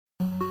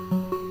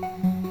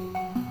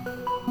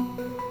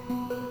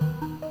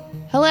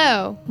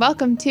Hello,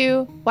 welcome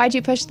to Why'd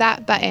You Push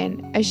That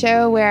Button, a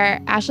show where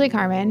Ashley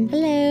Carmen,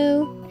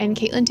 hello, and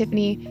Caitlin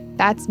Tiffany,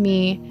 that's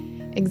me,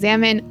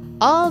 examine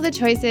all the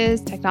choices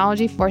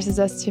technology forces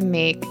us to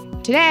make.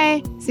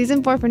 Today,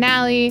 season 4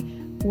 finale,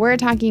 we're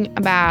talking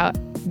about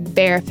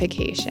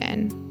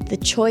verification. the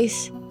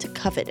choice to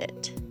covet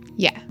it.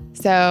 Yeah.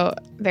 So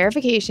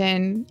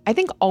verification, I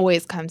think,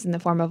 always comes in the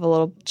form of a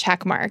little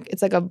check mark.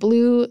 It's like a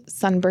blue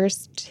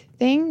sunburst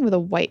thing with a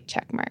white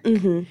check mark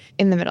in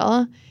the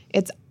middle.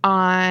 It's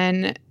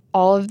on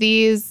all of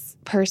these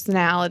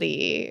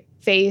personality,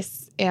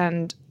 face,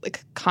 and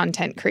like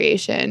content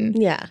creation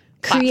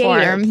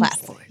Creator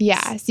platforms.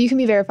 Yeah. So you can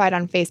be verified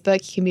on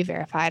Facebook. You can be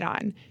verified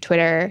on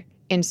Twitter,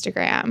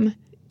 Instagram,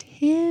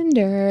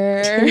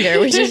 Tinder,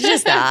 which is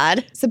just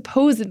odd.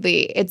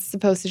 Supposedly, it's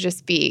supposed to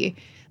just be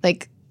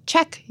like,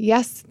 check,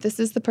 yes,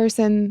 this is the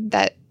person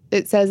that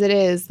it says it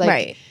is. Like,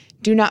 Right.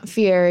 do not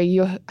fear,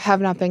 you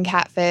have not been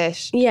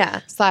catfished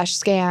Yeah. /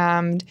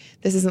 scammed.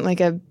 This isn't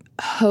like a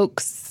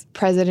hoax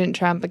President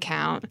Trump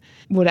account,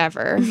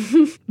 whatever.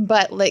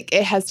 But like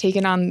it has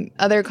taken on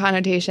other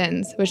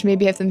connotations, which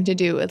maybe have something to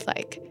do with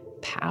like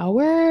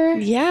power,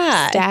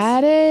 Yeah.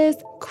 status,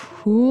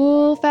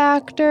 cool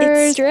factors,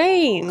 It's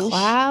strange.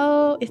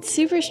 clout. It's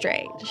super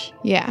strange.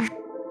 Yeah.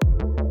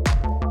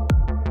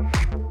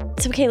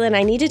 So, Caitlin,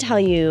 I need to tell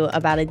you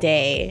about a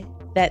day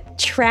that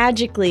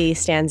tragically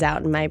stands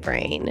out in my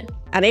brain.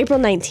 On April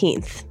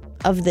 19th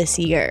of this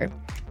year,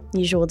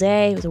 usual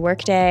day, it was a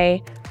work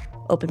day,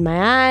 opened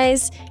my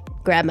eyes,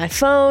 grabbed my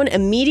phone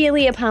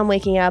immediately upon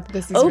waking up,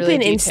 This is open really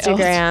detailed.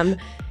 Instagram.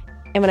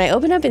 And when I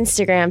open up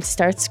Instagram to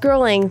start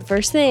scrolling,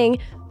 first thing,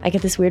 I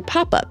get this weird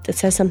pop-up that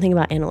says something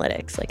about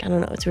analytics. Like, I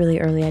don't know, it's really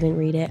early, I didn't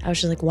read it. I was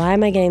just like, why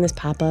am I getting this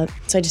pop-up?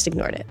 So I just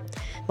ignored it.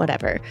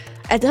 Whatever.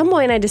 At some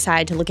point, I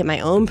decide to look at my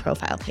own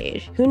profile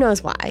page. Who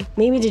knows why?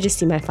 Maybe to just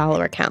see my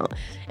follower count.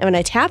 And when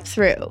I tap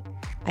through,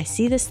 I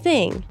see this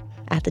thing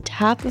at the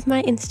top of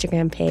my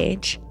Instagram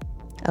page,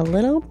 a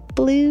little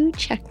blue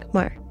check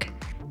mark.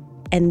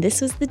 And this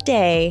was the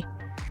day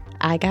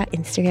I got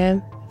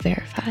Instagram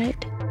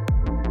verified.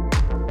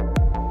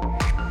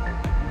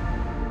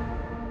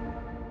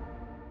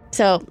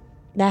 So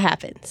that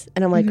happens.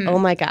 And I'm like, oh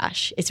my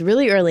gosh, it's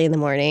really early in the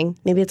morning.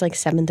 Maybe it's like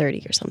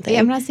 7:30 or something. Yeah,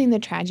 I'm not seeing the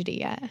tragedy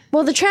yet.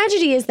 Well, the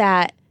tragedy is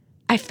that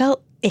I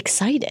felt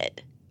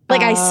excited.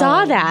 Like I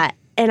saw that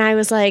and I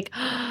was like,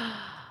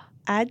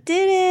 I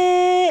did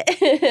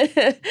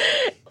it.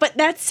 But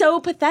that's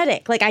so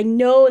pathetic. Like I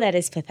know that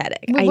is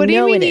pathetic. What do you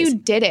know mean it is. you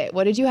did it?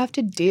 What did you have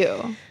to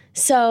do?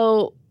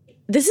 So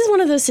this is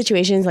one of those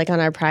situations like on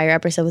our prior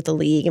episode with the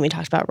league and we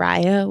talked about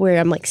Raya where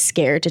I'm like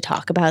scared to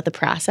talk about the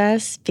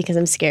process because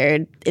I'm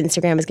scared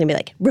Instagram is going to be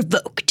like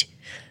revoked.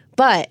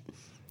 But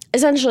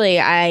essentially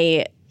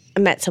I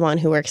met someone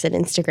who works at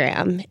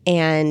Instagram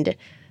and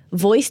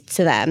voiced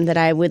to them that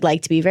I would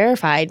like to be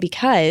verified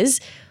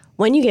because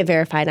when you get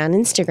verified on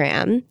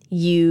Instagram,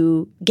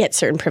 you get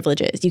certain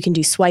privileges. You can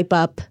do swipe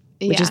up,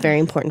 which is very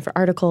important for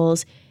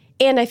articles.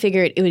 And I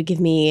figured it would give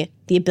me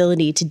the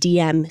ability to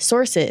DM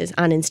sources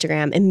on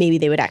Instagram and maybe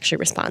they would actually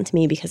respond to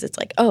me because it's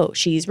like, oh,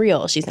 she's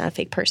real. She's not a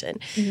fake person.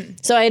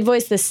 So I had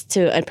voiced this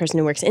to a person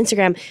who works at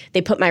Instagram.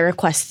 They put my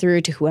request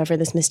through to whoever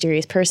this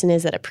mysterious person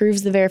is that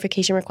approves the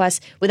verification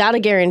request without a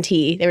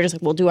guarantee. They were just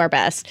like, we'll do our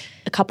best.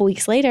 A couple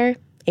weeks later,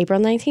 April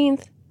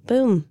 19th,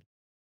 boom.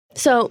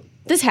 So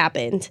this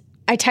happened.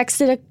 I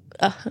texted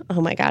oh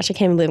my gosh, I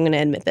can't believe I'm going to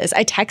admit this.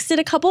 I texted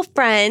a couple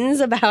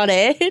friends about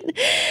it.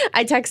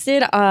 I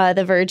texted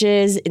The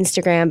Verge's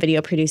Instagram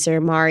video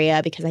producer, Maria,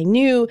 because I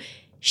knew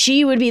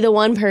she would be the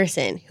one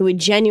person who would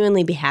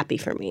genuinely be happy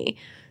for me.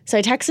 So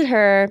I texted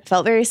her,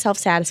 felt very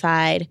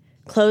self-satisfied,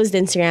 closed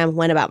Instagram,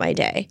 went about my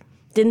day.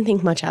 Didn't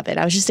think much of it.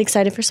 I was just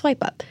excited for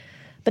swipe up.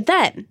 But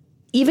then,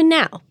 even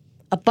now,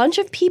 a bunch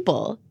of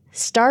people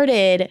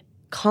started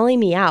calling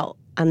me out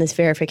on this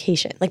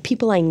verification, like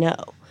people I know.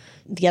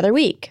 The other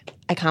week,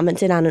 I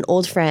commented on an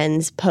old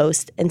friend's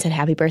post and said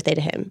happy birthday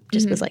to him.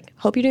 Just was like,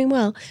 hope you're doing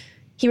well.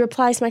 He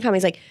replies to my comment.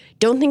 He's like,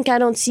 don't think I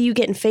don't see you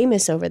getting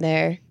famous over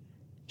there.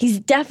 He's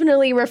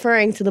definitely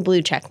referring to the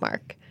blue check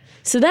mark.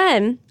 So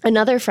then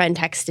another friend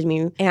texted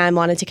me and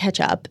wanted to catch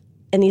up.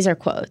 And these are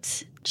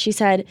quotes. She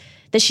said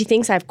that she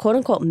thinks I've quote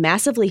unquote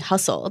massively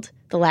hustled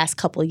the last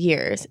couple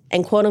years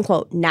and quote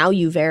unquote now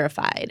you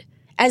verified.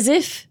 As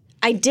if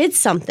I did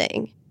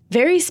something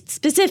very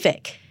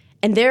specific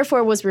and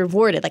therefore was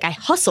rewarded. Like I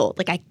hustled,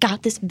 like I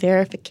got this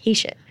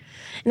verification.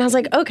 And I was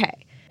like,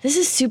 okay, this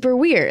is super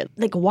weird.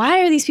 Like,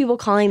 why are these people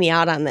calling me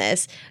out on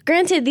this?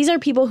 Granted, these are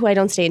people who I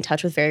don't stay in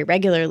touch with very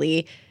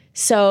regularly.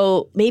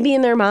 So maybe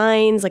in their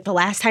minds, like the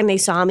last time they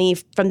saw me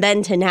from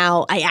then to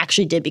now, I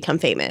actually did become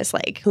famous.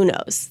 Like, who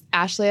knows?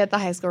 Ashley at the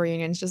high school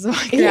reunions just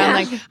walking around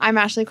like, I'm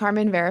Ashley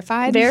Carmen,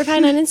 verified.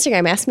 Verified on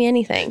Instagram. Ask me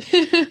anything.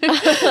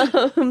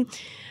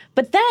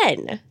 But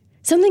then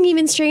something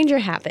even stranger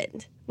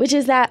happened, which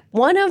is that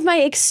one of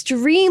my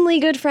extremely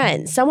good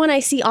friends, someone I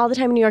see all the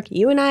time in New York,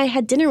 you and I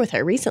had dinner with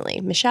her recently,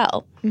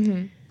 Michelle.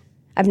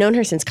 I've known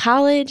her since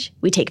college.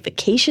 We take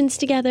vacations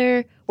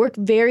together. We're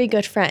very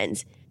good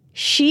friends.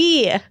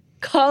 She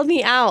called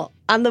me out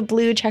on the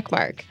blue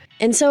checkmark.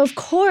 And so, of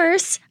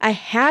course, I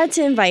had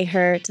to invite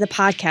her to the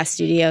podcast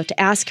studio to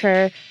ask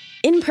her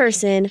in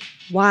person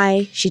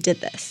why she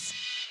did this.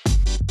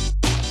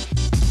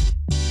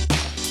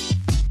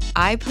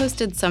 I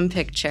posted some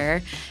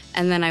picture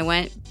and then I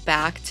went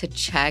back to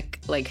check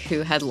like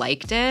who had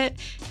liked it,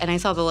 and I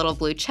saw the little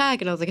blue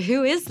check and I was like,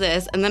 who is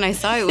this? And then I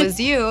saw it was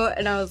you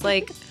and I was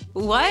like,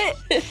 what?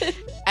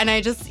 And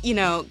I just,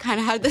 kind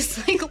of had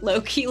this like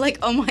low-key like,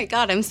 oh my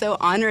God, I'm so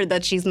honored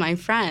that she's my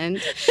friend.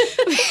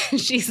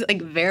 She's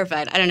like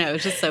verified. I don't know, it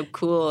was just so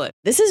cool.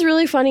 This is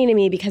really funny to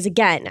me because,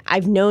 again,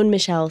 I've known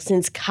Michelle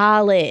since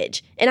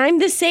college, and I'm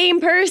the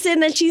same person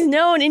that she's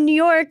known in New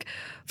York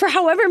for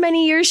however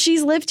many years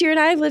she's lived here and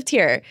I've lived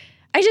here.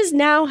 I just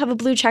now have a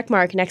blue check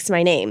mark next to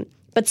my name.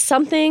 But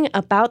something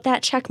about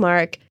that check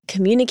mark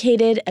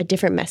communicated a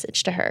different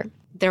message to her.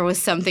 There was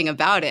something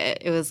about it.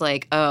 It was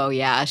like, oh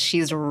yeah,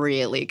 she's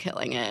really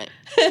killing it.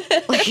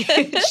 Like,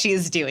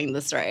 she's doing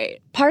this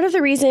right. Part of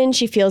the reason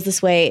she feels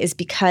this way is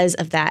because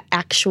of that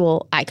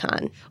actual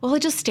icon. Well,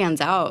 it just stands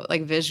out,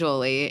 like,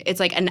 visually. It's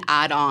like an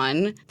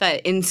add-on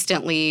that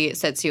instantly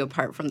sets you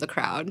apart from the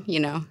crowd,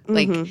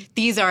 Like,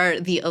 these are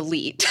the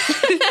elite.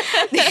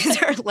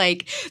 These are,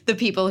 like, the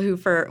people who,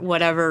 for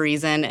whatever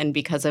reason and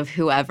because of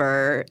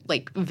whoever,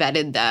 like,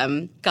 vetted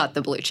them, got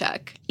the blue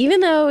check.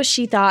 Even though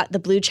she thought the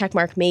blue check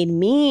mark made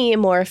me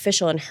more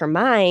official in her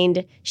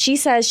mind, she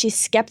says she's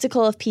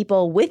skeptical of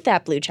people with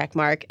that blue check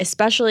mark,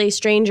 especially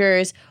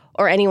strangers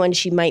or anyone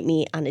she might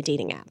meet on a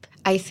dating app.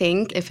 I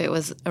think if it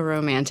was a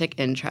romantic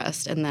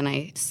interest and then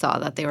I saw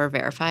that they were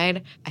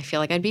verified, I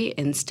feel like I'd be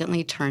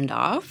instantly turned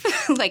off.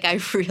 Like, I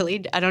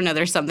don't know,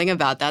 there's something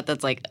about that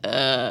that's like,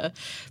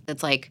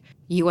 it's like,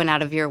 you went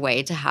out of your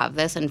way to have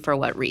this and for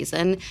what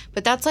reason?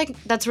 But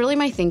that's really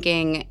my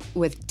thinking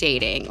with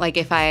dating. Like,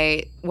 if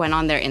I went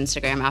on their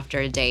Instagram after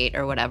a date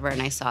or whatever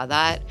and I saw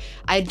that,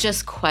 I'd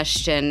just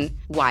question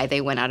why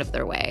they went out of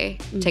their way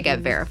to get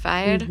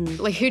verified.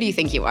 Like, who do you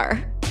think you are?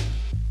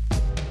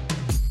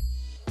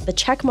 The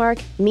check mark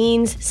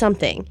means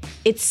something.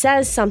 It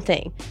says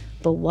something.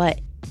 But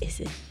what is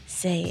it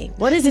saying?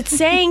 What is it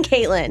saying,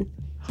 Caitlin?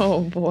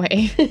 Oh,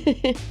 boy.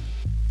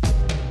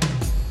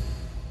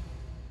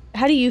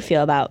 How do you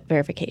feel about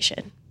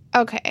verification?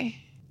 Okay.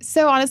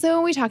 So honestly,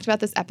 when we talked about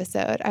this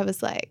episode, I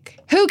was like,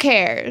 who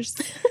cares?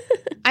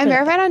 I'm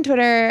verified on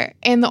Twitter,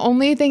 and the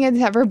only thing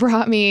it's ever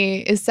brought me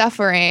is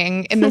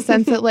suffering, in the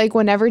sense that, like,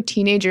 whenever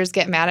teenagers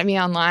get mad at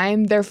me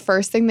online, their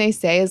first thing they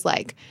say is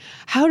like,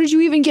 how did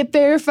you even get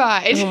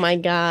verified? Oh my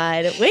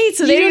God. Wait,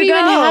 so you there don't you go.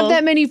 even have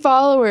that many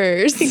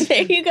followers.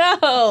 There you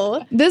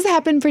go. This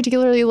happened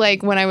particularly,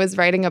 like, when I was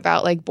writing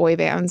about, like, boy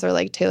bands or,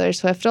 like, Taylor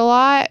Swift a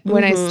lot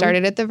when I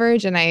started at The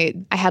Verge, and I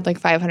had, like,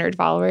 500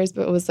 followers,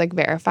 but it was, like,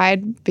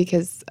 verified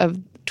because of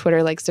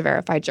Twitter likes to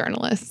verify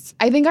journalists.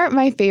 I think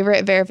my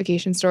favorite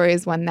verification story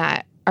is one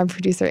that our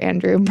producer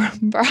Andrew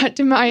brought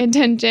to my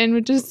attention,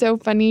 which is so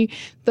funny.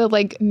 The,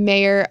 like,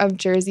 mayor of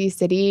Jersey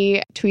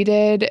City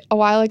tweeted a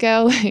while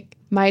ago, like,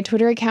 my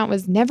Twitter account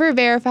was never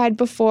verified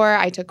before.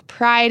 I took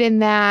pride in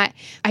that.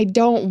 I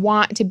don't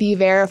want to be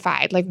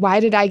verified. Like, why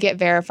did I get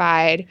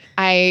verified?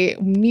 I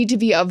need to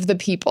be of the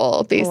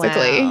people,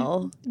 basically.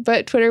 Wow.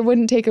 But Twitter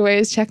wouldn't take away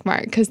his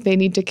checkmark because they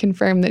need to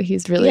confirm that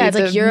he's really it's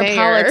the like you're mayor. a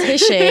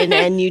politician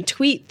and you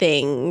tweet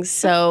things,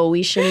 so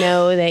we should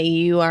know that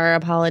you are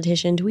a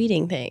politician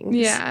tweeting things.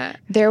 Yeah.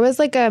 There was,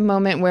 like, a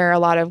moment where a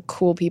lot of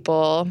cool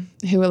people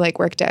who, like,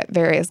 worked at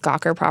various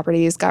Gawker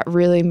properties got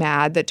really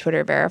mad that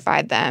Twitter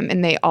verified them,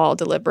 and they all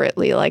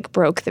deliberately, like,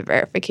 broke the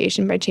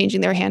verification by changing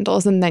their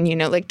handles and then,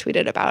 like,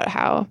 tweeted about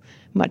how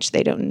much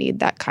they don't need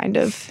that kind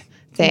of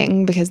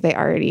thing because they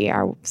already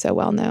are so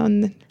well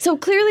known. So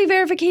clearly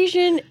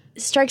verification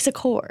strikes a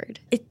chord.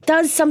 It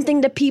does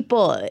something to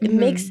people.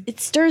 It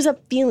stirs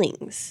up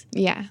feelings.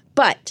 Yeah.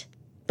 But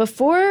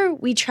before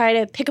we try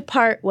to pick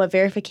apart what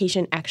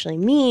verification actually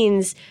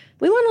means,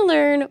 we want to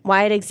learn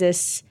why it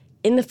exists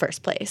in the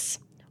first place.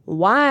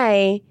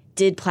 Why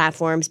did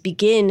platforms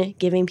begin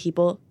giving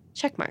people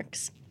check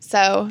marks?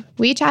 So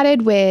we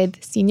chatted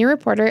with senior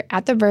reporter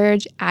at The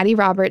Verge, Addie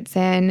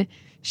Robertson.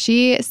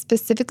 She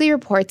specifically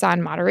reports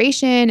on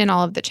moderation and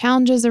all of the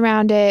challenges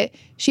around it.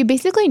 She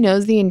basically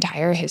knows the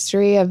entire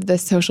history of the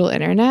social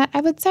internet,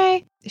 I would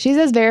say. She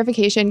says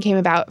verification came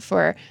about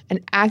for an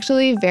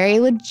actually very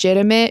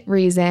legitimate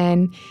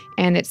reason,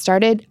 and it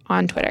started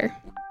on Twitter.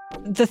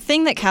 The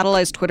thing that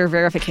catalyzed Twitter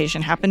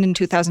verification happened in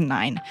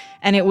 2009,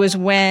 and it was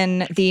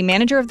when the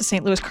manager of the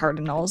St. Louis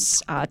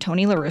Cardinals,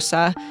 Tony La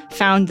Russa,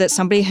 found that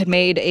somebody had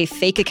made a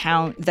fake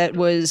account that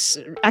was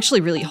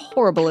actually really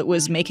horrible. It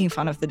was making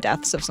fun of the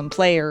deaths of some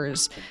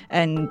players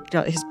and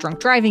his drunk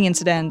driving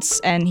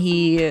incidents, and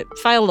he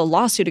filed a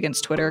lawsuit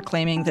against Twitter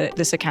claiming that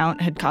this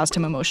account had caused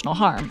him emotional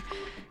harm.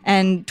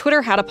 And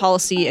Twitter had a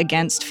policy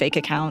against fake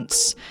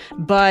accounts,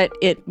 but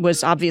it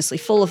was obviously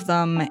full of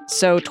them.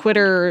 So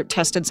Twitter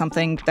tested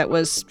something that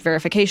was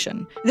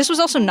verification. This was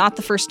also not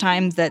the first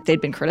time that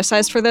they'd been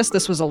criticized for this.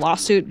 This was a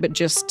lawsuit, but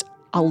just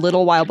a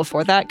little while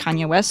before that,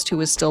 Kanye West, who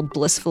was still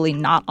blissfully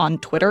not on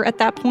Twitter at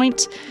that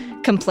point,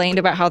 complained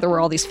about how there were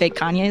all these fake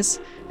Kanyes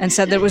and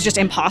said that it was just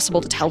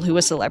impossible to tell who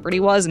a celebrity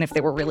was and if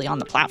they were really on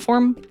the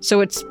platform.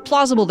 So it's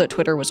plausible that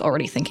Twitter was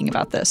already thinking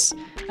about this.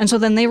 And so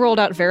then they rolled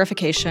out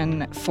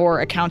verification for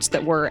accounts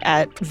that were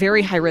at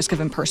very high risk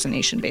of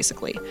impersonation,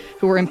 basically,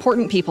 who were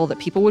important people that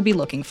people would be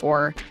looking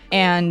for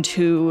and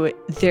who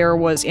there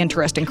was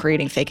interest in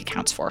creating fake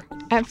accounts for.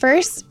 At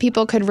first,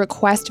 people could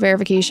request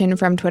verification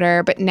from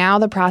Twitter, but now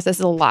the process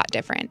is a lot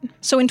different.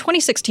 So in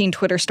 2016,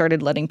 Twitter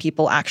started letting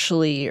people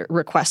actually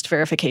request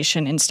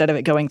verification instead of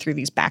it going through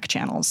these back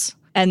channels.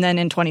 And then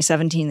in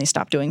 2017, they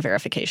stopped doing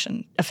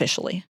verification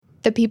officially.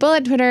 The people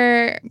at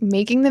Twitter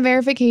making the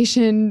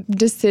verification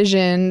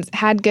decisions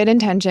had good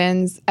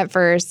intentions at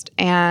first,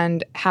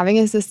 and having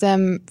a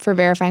system for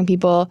verifying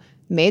people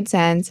made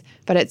sense.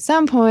 But at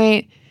some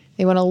point,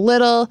 they went a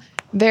little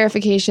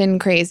verification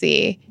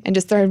crazy and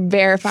just started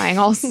verifying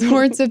all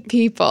sorts of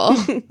people.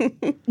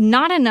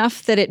 Not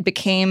enough that it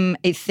became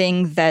a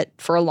thing that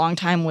for a long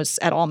time was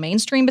at all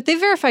mainstream, but they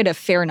verified a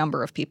fair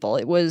number of people.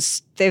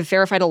 They've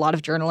verified a lot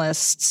of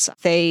journalists.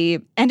 They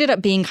ended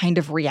up being kind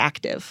of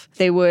reactive.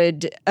 They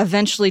would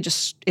eventually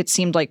just, it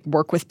seemed like,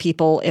 work with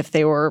people if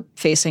they were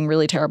facing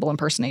really terrible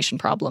impersonation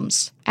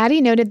problems.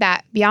 Addie noted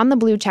that beyond the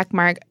blue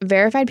checkmark,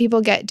 verified people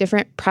get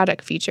different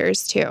product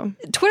features too.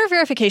 Twitter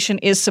verification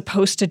is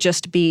supposed to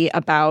just be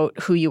about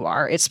who you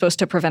are. It's supposed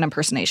to prevent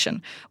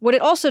impersonation. What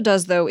it also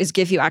does, though, is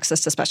give you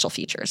access to special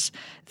features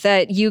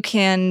that you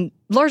can.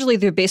 Largely,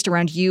 they're based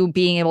around you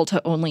being able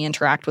to only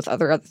interact with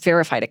other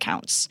verified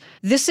accounts.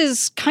 This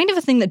is kind of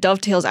a thing that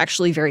dovetails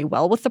actually very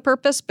well with the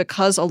purpose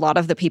because a lot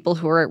of the people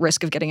who are at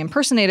risk of getting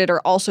impersonated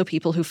are also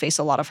people who face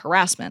a lot of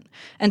harassment.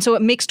 And so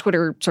it makes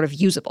Twitter sort of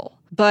usable.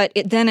 But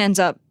it then ends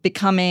up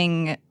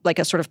becoming like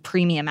a sort of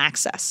premium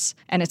access.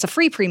 And it's a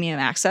free premium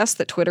access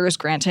that Twitter is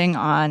granting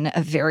on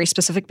a very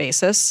specific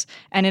basis.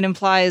 And it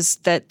implies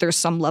that there's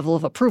some level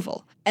of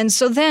approval. And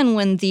so then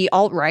when the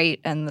alt-right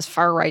and the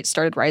far-right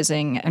started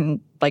rising in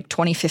like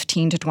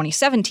 2015 to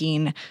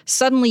 2017,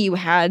 suddenly you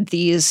had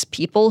these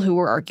people who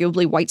were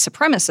arguably white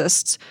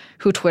supremacists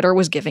who Twitter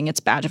was giving its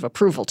badge of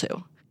approval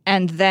to.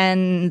 And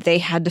then they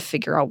had to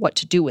figure out what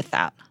to do with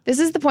that. This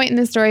is the point in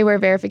the story where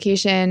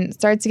verification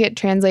starts to get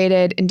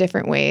translated in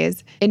different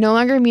ways. It no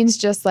longer means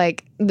just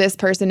like this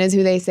person is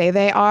who they say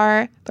they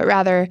are, but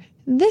rather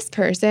this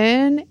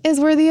person is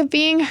worthy of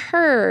being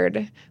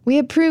heard. We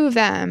approve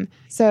them.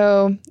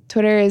 So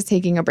Twitter is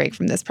taking a break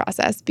from this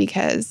process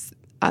because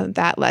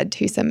that led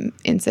to some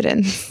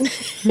incidents.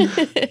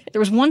 There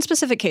was one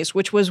specific case,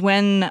 which was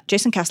when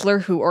Jason Kessler,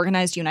 who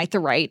organized Unite the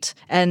Right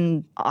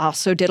and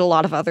also did a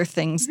lot of other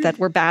things that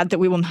were bad that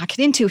we will not get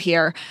into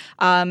here,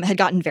 had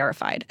gotten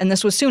verified. And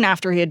this was soon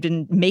after he had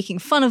been making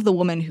fun of the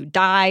woman who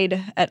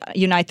died at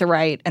Unite the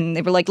Right. And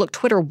they were like, look,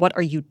 Twitter, what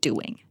are you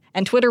doing?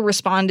 And Twitter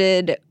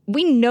responded,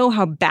 we know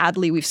how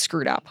badly we've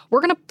screwed up. We're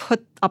going to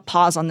put a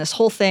pause on this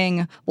whole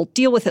thing. We'll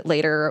deal with it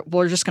later.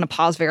 We're just going to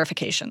pause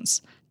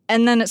verifications.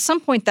 And then at some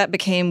point that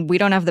became, we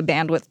don't have the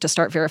bandwidth to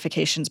start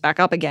verifications back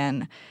up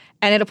again.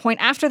 And at a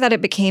point after that,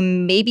 it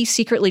became maybe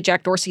secretly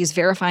Jack Dorsey is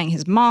verifying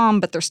his mom,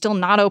 but they're still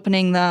not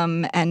opening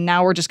them. And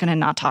now we're just going to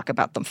not talk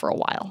about them for a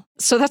while.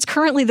 So that's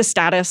currently the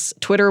status.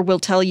 Twitter will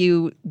tell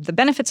you the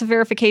benefits of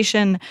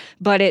verification,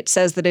 but it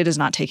says that it is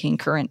not taking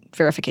current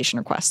verification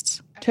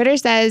requests. Twitter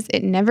says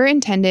it never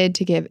intended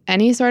to give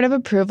any sort of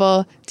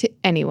approval to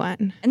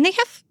anyone. And they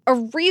have a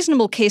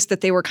reasonable case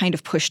that they were kind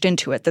of pushed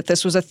into it, that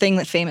this was a thing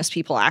that famous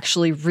people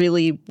actually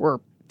really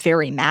were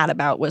very mad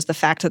about, was the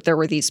fact that there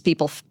were these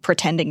people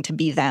pretending to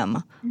be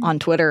them on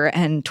Twitter,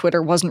 and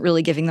Twitter wasn't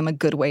really giving them a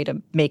good way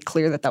to make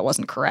clear that that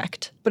wasn't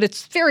correct. But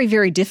it's very,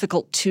 very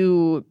difficult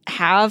to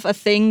have a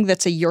thing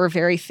that's a You're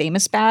Very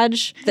Famous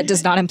badge that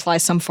does not imply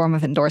some form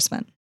of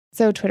endorsement.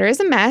 So Twitter is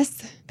a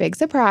mess, big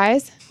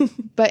surprise,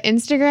 but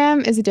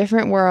Instagram is a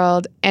different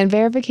world and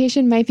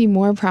verification might be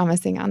more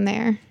promising on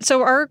there.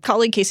 So our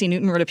colleague Casey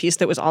Newton wrote a piece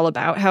that was all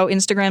about how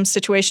Instagram's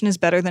situation is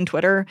better than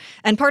Twitter.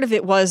 And part of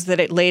it was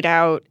that it laid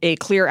out a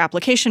clear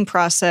application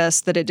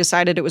process that it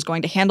decided it was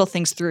going to handle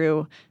things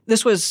through.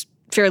 This was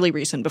fairly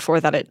recent. Before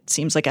that, it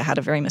seems like it had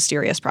a very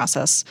mysterious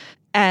process.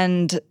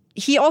 And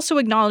he also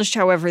acknowledged,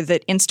 however,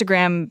 that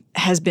Instagram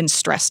has been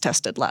stress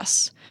tested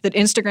less, that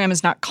Instagram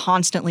is not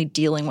constantly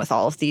dealing with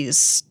all of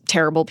these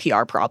terrible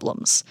PR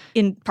problems.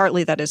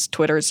 Partly that is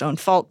Twitter's own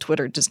fault.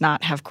 Twitter does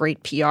not have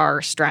great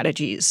PR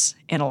strategies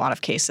in a lot of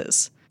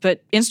cases.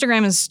 But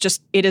Instagram is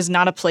it is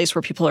not a place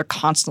where people are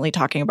constantly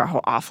talking about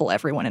how awful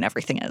everyone and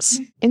everything is.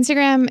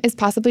 Instagram is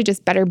possibly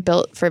just better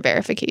built for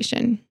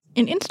verification.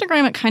 In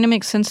Instagram, it kind of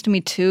makes sense to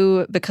me,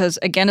 too, because,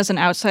 again, as an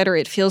outsider,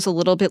 it feels a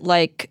little bit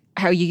like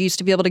how you used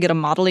to be able to get a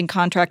modeling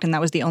contract and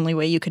that was the only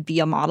way you could be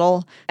a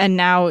model. And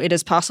now it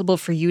is possible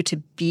for you to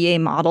be a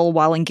model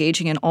while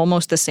engaging in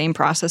almost the same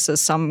process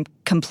as some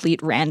complete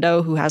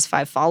rando who has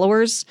 5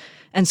 followers.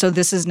 And so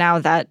this is now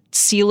that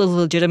seal of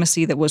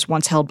legitimacy that was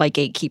once held by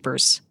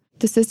gatekeepers.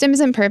 The system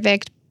isn't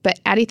perfect, but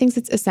Addie thinks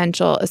it's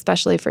essential,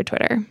 especially for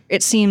Twitter.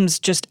 It seems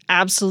just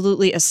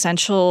absolutely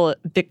essential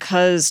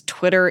because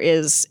Twitter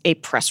is a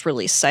press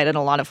release site in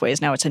a lot of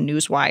ways. Now it's a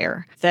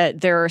newswire.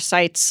 That there are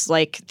sites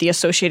like the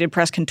Associated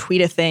Press can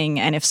tweet a thing,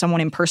 and if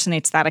someone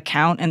impersonates that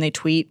account and they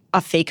tweet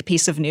a fake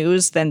piece of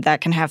news, then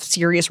that can have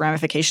serious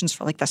ramifications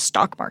for like the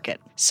stock market.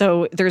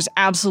 So there's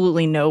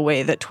absolutely no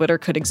way that Twitter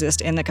could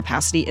exist in the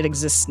capacity it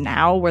exists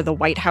now, where the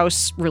White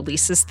House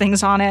releases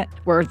things on it,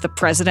 where the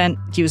president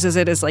uses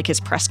it as like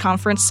his press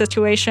conference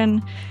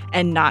situation,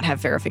 and not have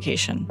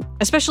verification.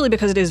 Especially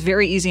because it is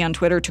very easy on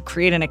Twitter to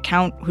create an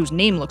account whose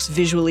name looks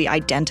visually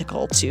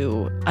identical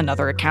to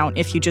another account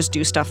if you just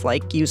do stuff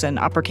like use an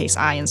uppercase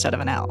I instead of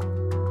an L.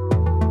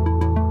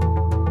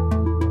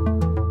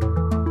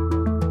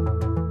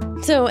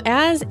 So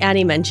as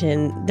Addie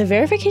mentioned, the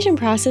verification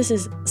process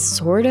is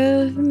sort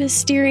of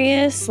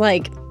mysterious.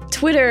 Like,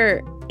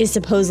 Twitter is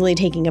supposedly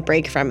taking a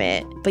break from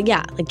it. But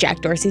yeah, like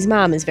Jack Dorsey's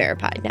mom is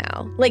verified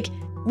now. Like,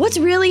 what's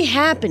really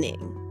happening?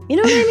 You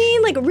know what I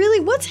mean? Like,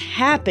 really, what's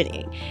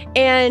happening?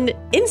 And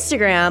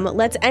Instagram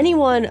lets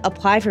anyone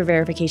apply for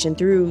verification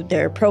through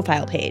their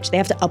profile page. They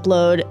have to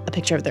upload a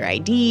picture of their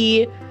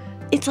ID.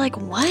 It's like,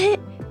 what?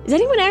 Is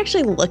anyone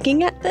actually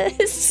looking at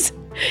this?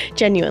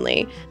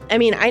 Genuinely. I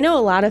mean, I know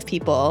a lot of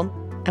people,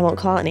 I won't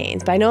call out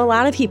names, but I know a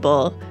lot of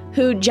people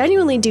who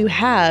genuinely do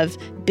have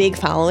big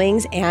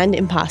followings and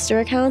imposter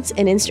accounts,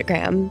 and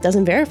Instagram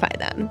doesn't verify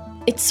them.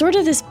 It's sort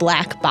of this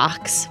black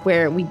box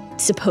where we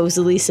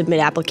supposedly submit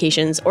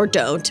applications or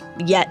don't,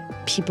 yet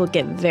people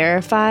get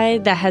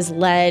verified, that has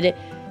led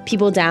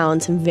people down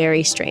some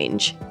very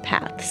strange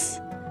paths.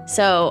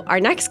 So our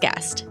next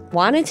guest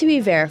wanted to be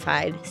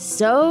verified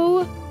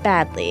so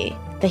badly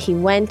that he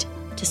went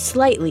to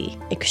slightly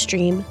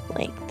extreme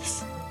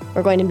lengths.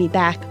 We're going to be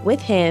back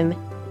with him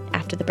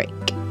after the break.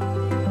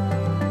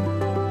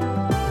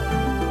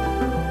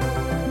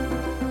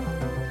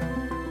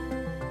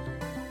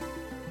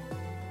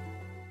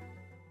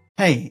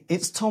 Hey,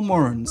 it's Tom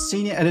Warren,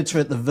 senior editor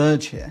at The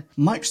Verge here.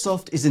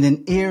 Microsoft is in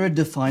an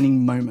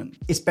era-defining moment.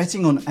 It's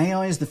betting on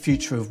AI as the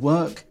future of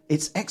work,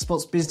 its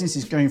Xbox business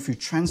is going through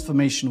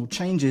transformational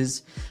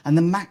changes, and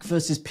the Mac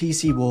versus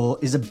PC war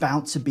is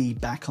about to be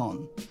back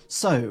on.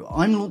 So,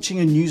 I'm launching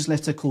a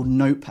newsletter called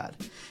Notepad.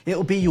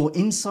 It'll be your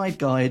inside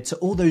guide to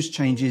all those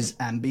changes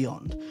and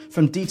beyond.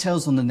 From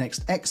details on the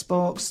next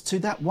Xbox, to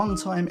that one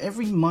time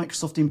every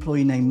Microsoft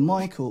employee named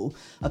Michael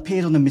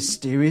appeared on a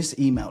mysterious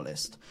email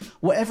list.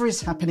 Whatever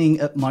is happening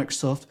at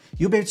Microsoft,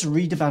 you'll be able to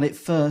read about it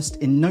first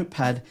in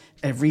Notepad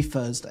every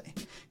Thursday.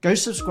 Go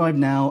subscribe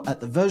now at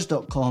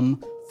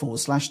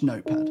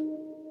theverge.com/notepad.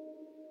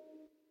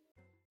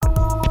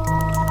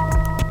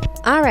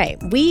 All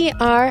right, we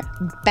are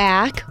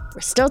back. We're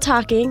still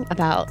talking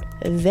about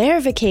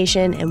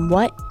verification and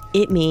what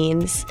it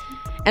means.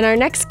 And our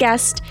next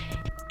guest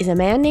is a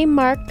man named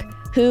Mark,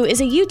 who is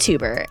a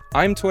YouTuber.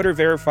 I'm Twitter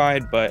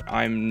verified, but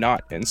I'm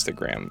not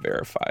Instagram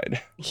verified.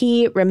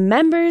 He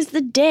remembers the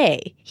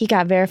day he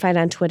got verified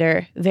on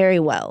Twitter very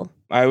well.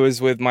 I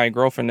was with my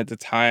girlfriend at the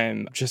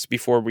time. Just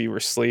before we were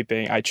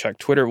sleeping, I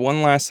checked Twitter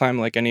one last time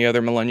like any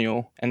other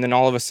millennial. And then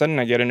all of a sudden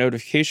I get a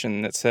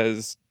notification that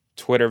says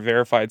Twitter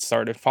verified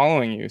started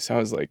following you. So I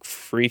was like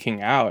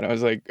freaking out. I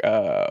was like,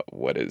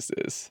 what is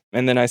this?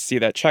 And then I see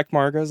that check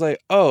mark. I was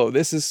like, oh,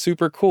 this is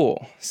super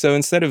cool. So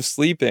instead of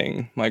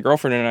sleeping, my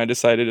girlfriend and I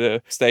decided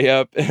to stay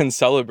up and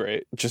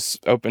celebrate. Just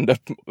opened up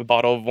a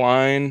bottle of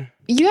wine.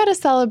 You gotta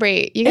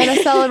celebrate. You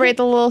gotta celebrate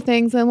the little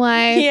things in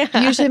life. Yeah.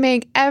 You should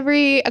make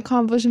every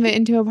accomplishment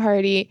into a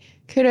party.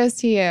 Kudos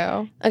to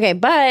you. Okay,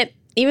 but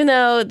even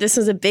though this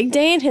was a big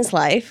day in his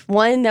life,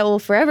 one that will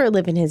forever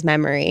live in his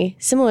memory,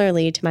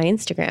 similarly to my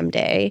Instagram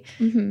day,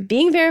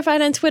 being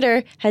verified on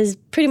Twitter has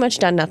pretty much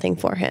done nothing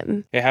for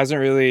him. It hasn't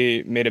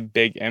really made a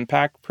big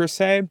impact per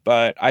se,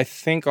 but I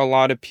think a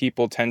lot of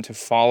people tend to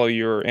follow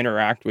you or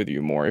interact with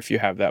you more if you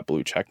have that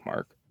blue check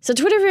mark. So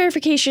Twitter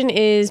verification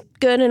is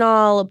good and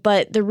all,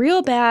 but the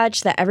real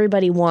badge that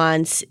everybody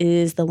wants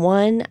is the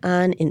one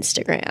on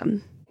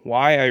Instagram.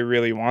 Why I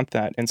really want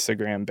that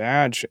Instagram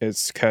badge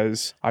is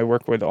because I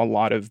work with a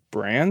lot of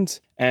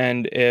brands.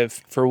 And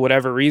if for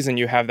whatever reason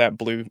you have that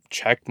blue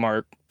check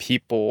mark,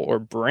 people or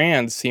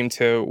brands seem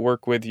to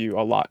work with you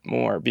a lot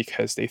more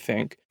because they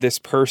think this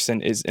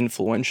person is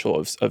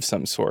influential of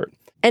some sort.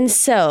 And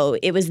so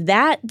it was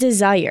that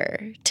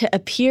desire to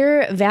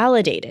appear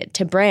validated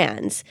to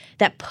brands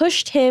that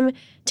pushed him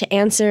to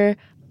answer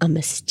a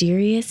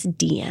mysterious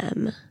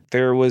DM.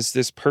 There was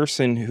this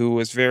person who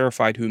was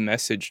verified who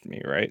messaged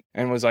me, right?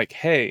 And was like,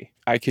 hey,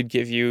 I could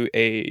give you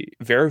a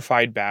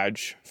verified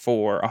badge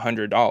for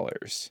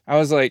 $100. I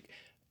was like,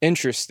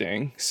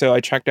 interesting. So I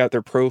checked out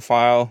their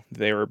profile.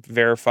 They were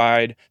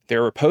verified. They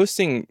were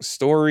posting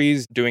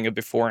stories, doing a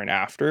before and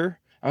after.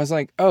 I was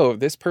like, oh,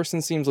 this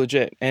person seems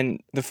legit.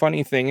 And the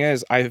funny thing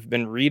is, I've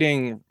been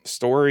reading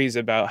stories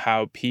about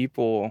how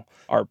people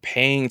are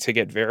paying to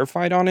get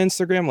verified on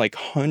Instagram, like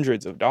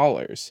hundreds of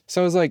dollars.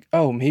 So I was like,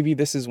 oh, maybe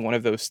this is one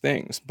of those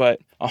things. But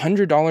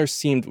 $100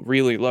 seemed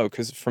really low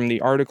because from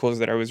the articles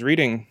that I was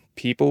reading,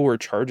 people were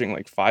charging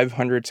like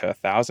 $500 to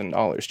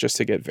 $1,000 just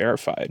to get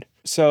verified.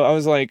 So I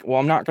was like, well,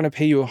 I'm not going to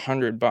pay you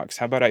 $100.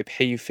 How about I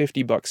pay you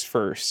 $50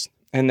 first?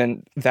 And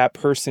then that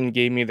person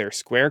gave me their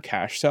Square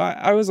Cash. So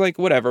I was like,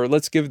 whatever,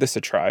 let's give this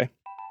a try.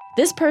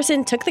 This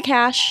person took the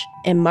cash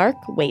and Mark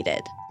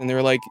waited. And they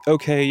were like,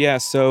 okay, yeah,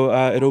 so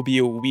it'll be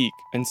a week.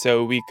 And so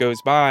a week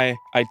goes by.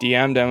 I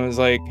DM'd him and was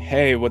like,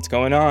 hey, what's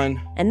going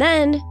on? And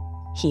then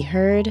he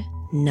heard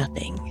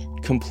nothing.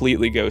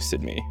 Completely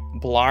ghosted me.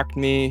 Blocked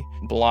me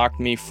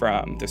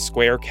from the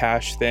Square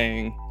Cash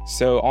thing.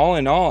 So all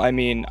in all, I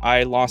mean,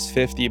 I lost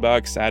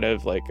 $50 out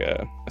of like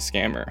a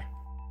scammer.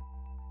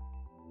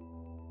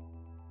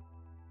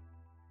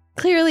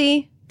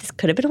 Clearly, this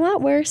could have been a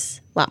lot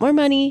worse, a lot more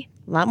money,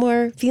 a lot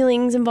more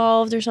feelings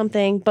involved or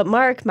something. But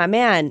Mark, my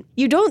man,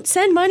 you don't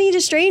send money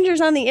to strangers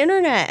on the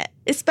internet,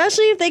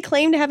 especially if they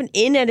claim to have an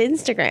in at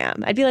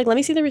Instagram. I'd be like, let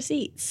me see the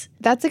receipts.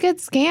 That's a good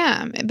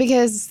scam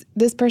because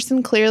this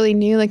person clearly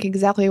knew like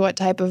exactly what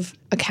type of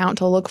account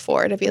to look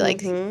for to be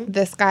like,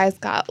 this guy's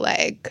got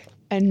like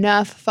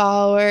enough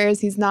followers.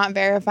 He's not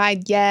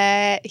verified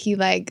yet. He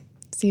like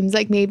seems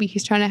like maybe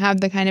he's trying to have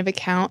the kind of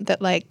account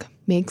that like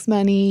makes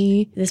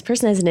money. This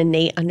person has an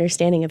innate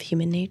understanding of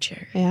human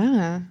nature.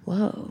 Yeah.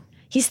 Whoa.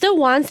 He still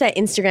wants that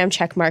Instagram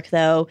checkmark,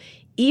 though,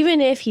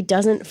 even if he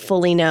doesn't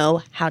fully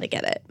know how to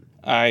get it.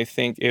 I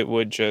think it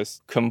would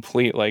just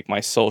complete like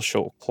my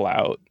social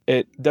clout.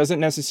 It doesn't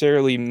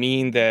necessarily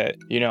mean that,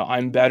 you know,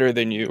 I'm better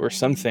than you or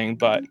something,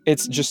 but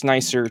it's just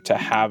nicer to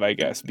have, I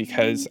guess,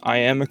 because I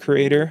am a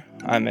creator.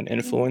 I'm an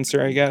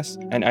influencer, I guess.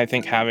 And I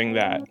think having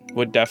that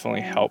would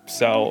definitely help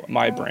sell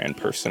my brand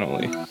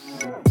personally.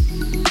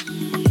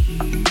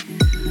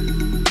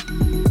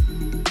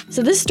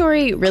 So this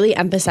story really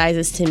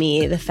emphasizes to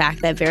me the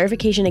fact that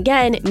verification,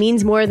 again,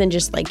 means more than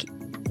just like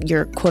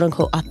your quote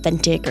unquote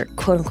authentic or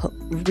quote unquote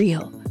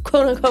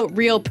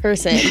real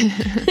person.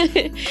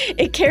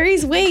 It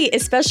carries weight,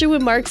 especially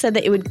when Mark said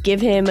that it would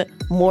give him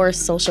more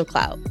social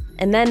clout.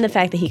 And then the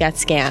fact that he got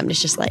scammed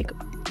is just like,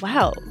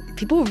 wow,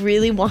 people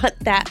really want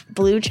that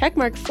blue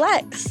checkmark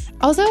flex.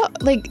 Also,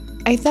 like,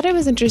 I thought it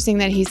was interesting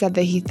that he said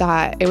that he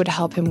thought it would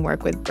help him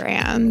work with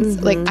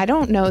brands. Like, I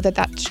don't know that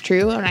that's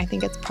true, and I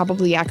think it's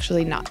probably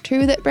actually not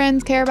true that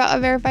brands care about a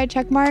verified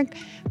checkmark.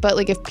 But,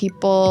 like, if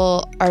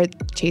people are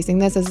chasing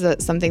this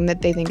as something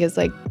that they think is,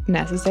 like,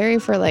 necessary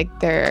for,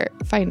 like, their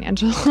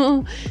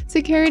financial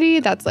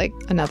security, that's, like,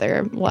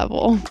 another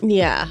level.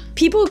 Yeah.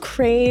 People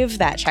crave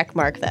that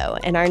checkmark, though,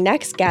 and our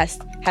next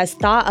guest has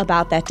thought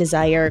about that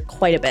desire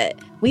quite a bit.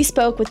 We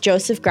spoke with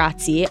Joseph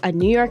Grazzi, a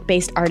New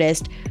York-based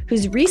artist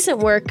whose recent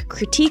work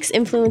critiques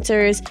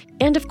influencers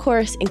and, of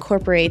course,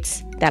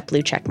 incorporates that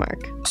blue check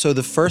mark. So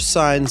the first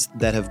signs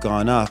that have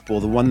gone up, well,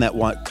 the one that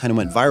kind of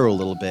went viral a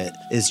little bit,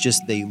 is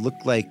just they look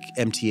like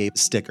MTA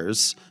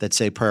stickers that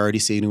say priority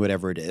seating,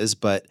 whatever it is,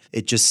 but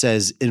it just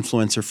says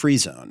influencer free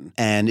zone.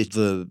 And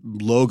the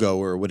logo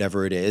or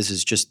whatever it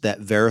is just that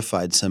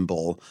verified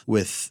symbol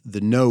with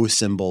the no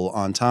symbol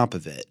on top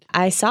of it.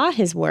 I saw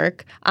his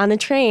work on the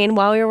train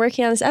while we were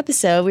working on this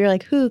episode. We were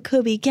like, who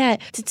could we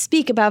get to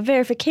speak about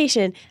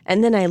verification?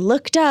 And then I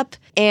looked up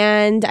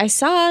and I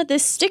saw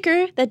this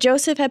sticker that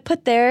Joseph had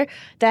put there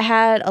that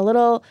had a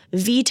little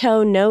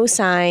veto no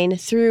sign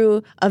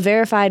through a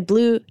verified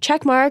blue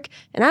check mark.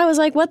 And I was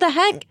like, what the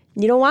heck?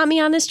 You don't want me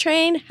on this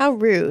train? How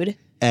rude.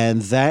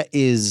 And that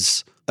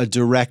is a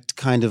direct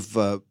kind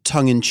of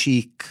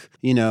tongue-in-cheek,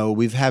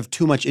 we have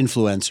too much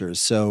influencers.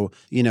 So,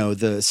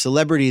 the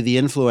celebrity, the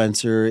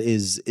influencer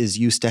is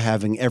used to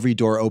having every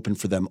door open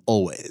for them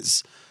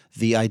always.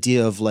 The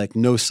idea of like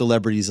no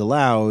celebrities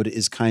allowed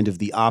is kind of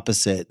the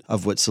opposite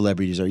of what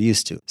celebrities are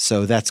used to.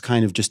 So that's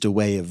kind of just a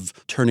way of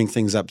turning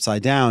things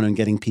upside down and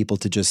getting people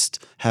to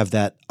just have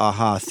that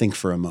aha, think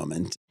for a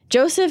moment.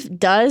 Joseph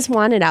does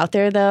want it out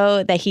there,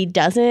 though, that he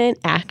doesn't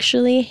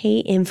actually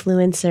hate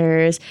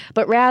influencers,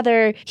 but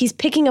rather he's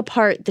picking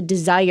apart the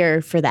desire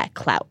for that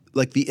clout.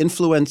 Like the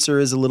influencer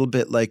is a little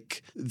bit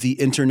like the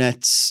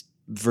internet's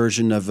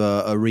version of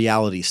a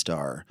reality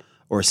star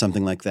or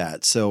something like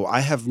that. So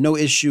I have no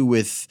issue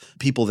with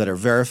people that are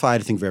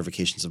verified. I think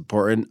verification is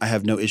important. I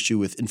have no issue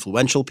with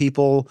influential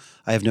people.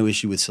 I have no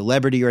issue with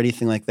celebrity or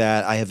anything like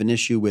that. I have an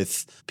issue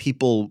with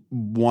people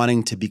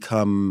wanting to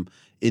become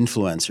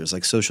influencers,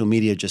 like social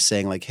media just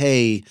saying like,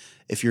 hey,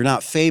 if you're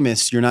not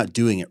famous, you're not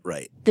doing it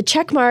right. The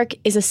check mark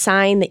is a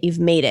sign that you've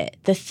made it,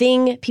 the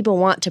thing people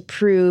want to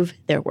prove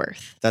their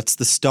worth. That's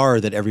the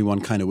star that everyone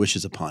kind of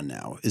wishes upon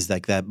now, is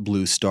like that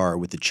blue star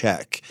with the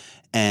check.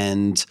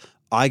 And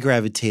I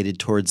gravitated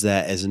towards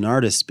that as an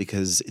artist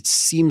because it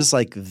seems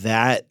like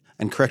that,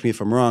 and correct me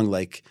if I'm wrong,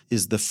 like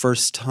is the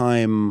first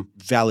time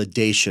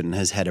validation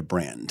has had a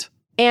brand.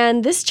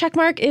 And this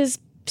checkmark is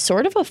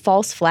sort of a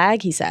false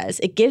flag, he says.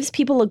 It gives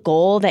people a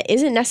goal that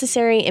isn't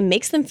necessary and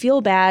makes them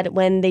feel bad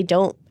when they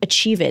don't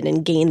achieve it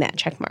and gain that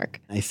check mark.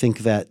 I think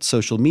that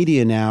social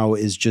media now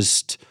is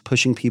just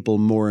pushing people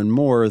more and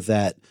more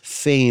that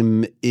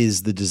fame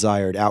is the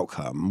desired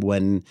outcome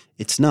when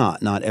it's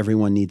not. Not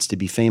everyone needs to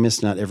be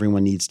famous. Not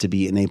everyone needs to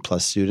be an A+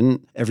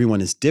 student.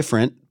 Everyone is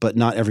different, but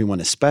not everyone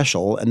is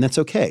special, and that's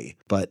okay.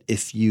 But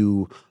if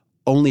you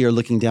only are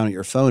looking down at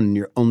your phone and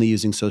you're only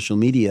using social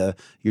media,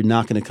 you're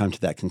not going to come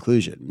to that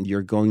conclusion.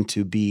 You're going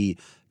to be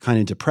kind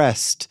of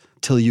depressed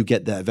till you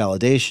get that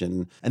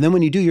validation. And then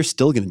when you do, you're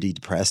still going to be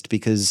depressed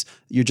because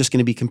you're just going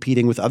to be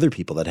competing with other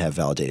people that have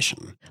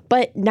validation.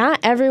 But not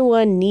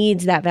everyone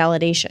needs that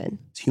validation.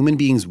 Human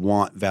beings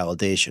want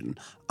validation.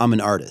 I'm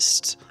an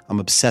artist. I'm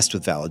obsessed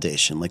with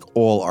validation, like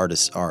all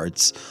artists are.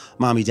 It's,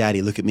 mommy,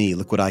 daddy, look at me.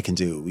 Look what I can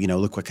do. You know,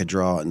 look what I could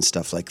draw and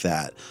stuff like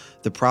that.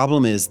 The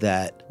problem is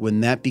that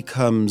when that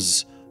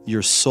becomes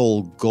your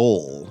sole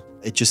goal,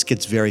 it just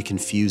gets very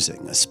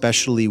confusing,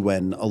 especially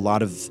when a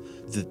lot of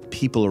the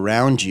people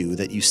around you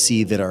that you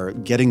see that are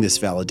getting this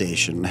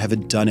validation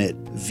haven't done it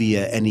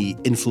via any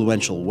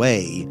influential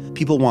way.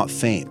 People want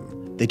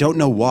fame. They don't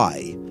know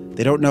why.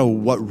 They don't know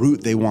what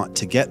route they want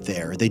to get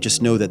there. They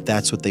just know that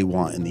that's what they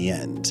want in the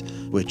end,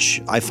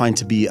 which I find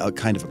to be a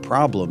kind of a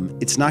problem.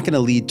 It's not going to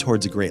lead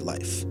towards a great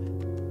life.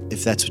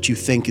 If that's what you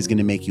think is going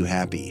to make you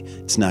happy,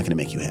 it's not going to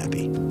make you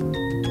happy.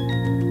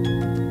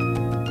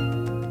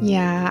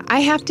 Yeah,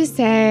 I have to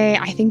say,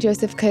 I think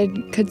Joseph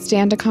could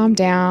stand to calm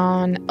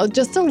down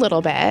just a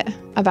little bit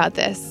about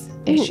this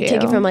issue.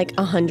 Take it from like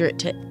 100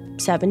 to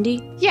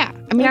 70? Yeah.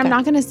 I mean, Okay. I'm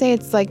not going to say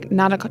it's like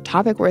not a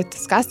topic worth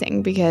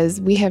discussing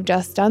because we have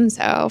just done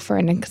so for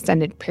an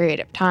extended period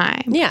of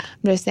time. Yeah.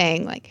 I'm just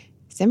saying, like,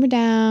 simmer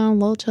down,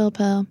 little chill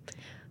pill.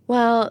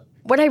 Well,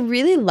 what I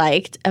really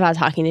liked about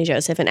talking to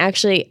Joseph, and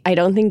actually I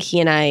don't think he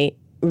and I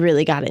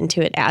really got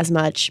into it as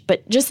much,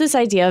 but just this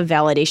idea of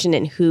validation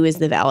and who is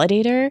the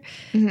validator,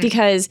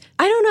 because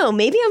I don't know,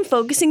 maybe I'm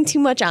focusing too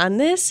much on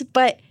this,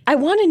 but I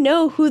want to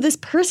know who this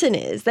person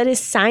is that is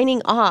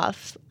signing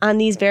off on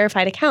these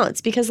verified accounts.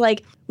 Because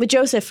like with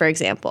Joseph, for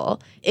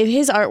example, if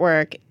his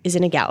artwork is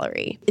in a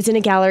gallery, it's in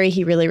a gallery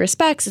he really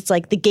respects, it's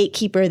like the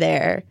gatekeeper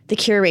there, the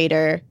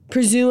curator,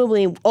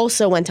 presumably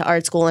also went to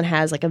art school and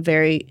has like a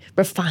very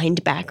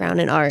refined background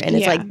in art. And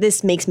it's Yeah. like,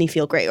 this makes me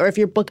feel great. Or if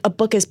a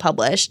book is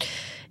published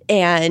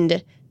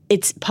and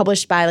it's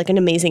published by like an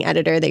amazing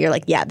editor that you're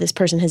like, yeah, this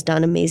person has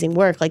done amazing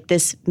work. Like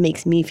this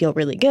makes me feel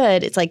really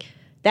good. It's like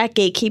that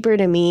gatekeeper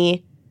to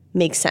me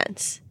makes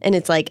sense. And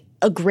it's like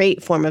a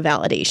great form of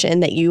validation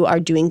that you are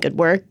doing good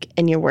work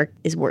and your work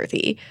is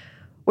worthy.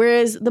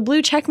 Whereas the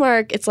blue check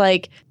mark, it's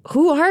like,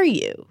 who are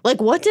you?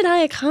 Like, what did I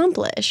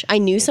accomplish? I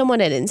knew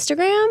someone at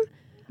Instagram.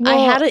 I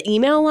Well- had an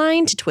email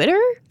line to Twitter.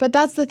 But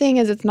that's the thing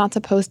is it's not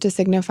supposed to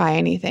signify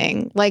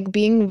anything. Like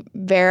being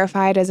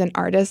verified as an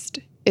artist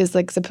is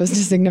like supposed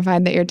to signify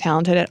that you're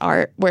talented at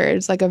art,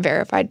 whereas like a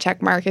verified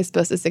check mark is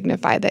supposed to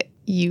signify that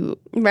you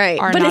Right.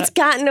 are But not it's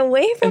gotten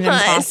away from an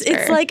us. imposter.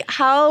 It's like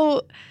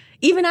how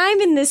even I'm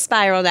in this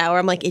spiral now where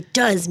I'm like, it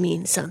does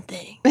mean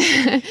something.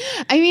 I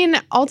mean,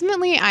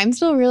 ultimately, I'm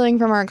still reeling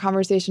from our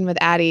conversation with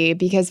Addie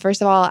because,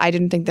 first of all, I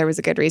didn't think there was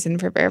a good reason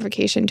for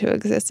verification to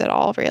exist at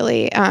all,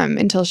 really,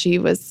 until she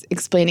was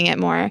explaining it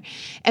more.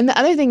 And the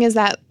other thing is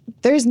that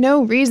there's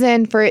no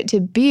reason for it to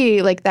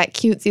be like that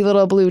cutesy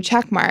little blue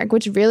check mark,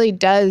 which really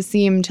does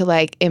seem to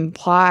like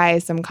imply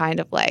some kind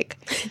of like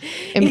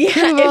approval. Yeah,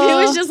 if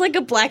it was just like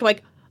a black,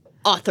 like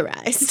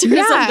authorized or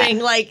Yeah. something,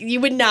 like you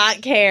would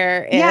not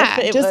care. If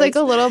it just was, like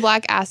a little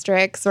black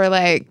asterisk or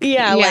like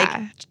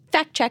like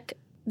fact check.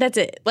 That's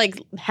it. Like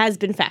has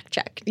been fact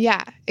checked.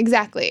 yeah,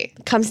 exactly.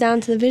 Comes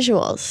down to the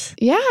visuals.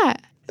 Yeah.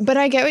 But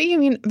I get what you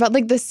mean about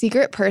like the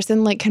secret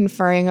person like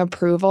conferring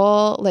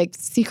approval, like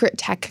secret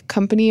tech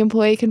company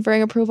employee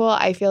conferring approval,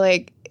 I feel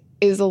like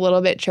is a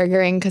little bit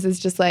triggering because it's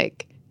just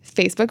like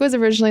Facebook was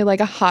originally like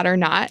a hot or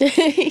not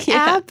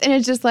app. And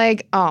it's just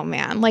like, oh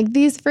man, like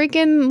these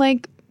freaking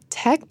like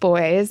tech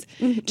boys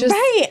just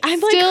Right. I'm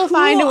like, still who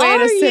find a way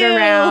to are sit you?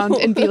 around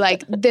and be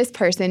like, this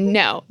person,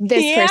 no,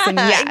 this person,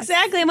 yes.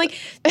 Exactly. I'm like,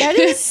 that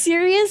is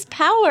serious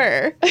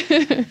power.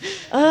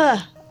 All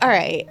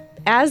right.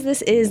 As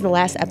this is the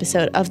last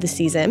episode of the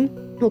season,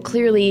 we'll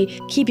clearly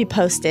keep you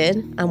posted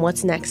on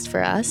what's next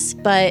for us,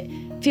 but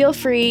feel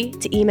free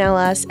to email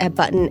us at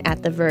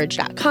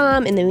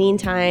button@theverge.com. In the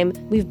meantime,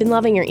 we've been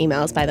loving your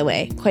emails, by the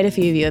way. Quite a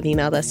few of you have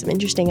emailed us some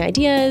interesting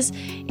ideas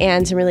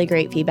and some really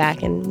great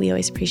feedback, and we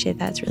always appreciate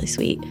that. It's really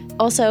sweet.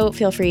 Also,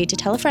 feel free to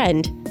tell a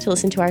friend to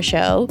listen to our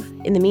show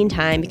in the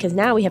meantime, because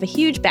now we have a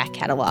huge back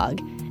catalog,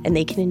 and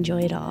they can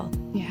enjoy it all.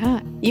 Yeah.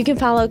 You can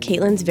follow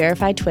Caitlin's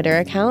verified Twitter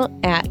account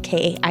at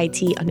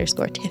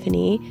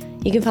KAIT_Tiffany.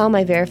 You can follow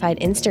my verified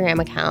Instagram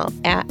account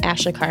at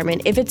Ashley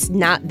Carmen. If it's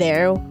not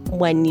there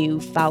when you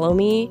follow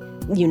me,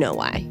 you know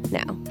why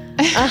now.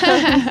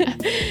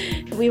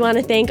 We want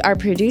to thank our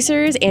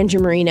producers, Andrew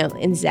Marino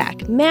and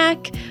Zach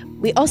Mack.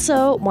 We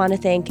also want to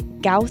thank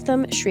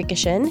Gautam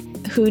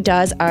Shrikishan, who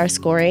does our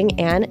scoring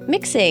and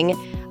mixing.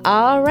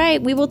 All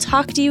right, we will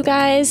talk to you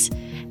guys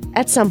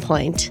at some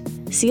point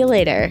See you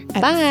later.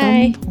 At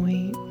Bye. some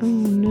point. Oh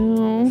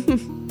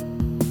no.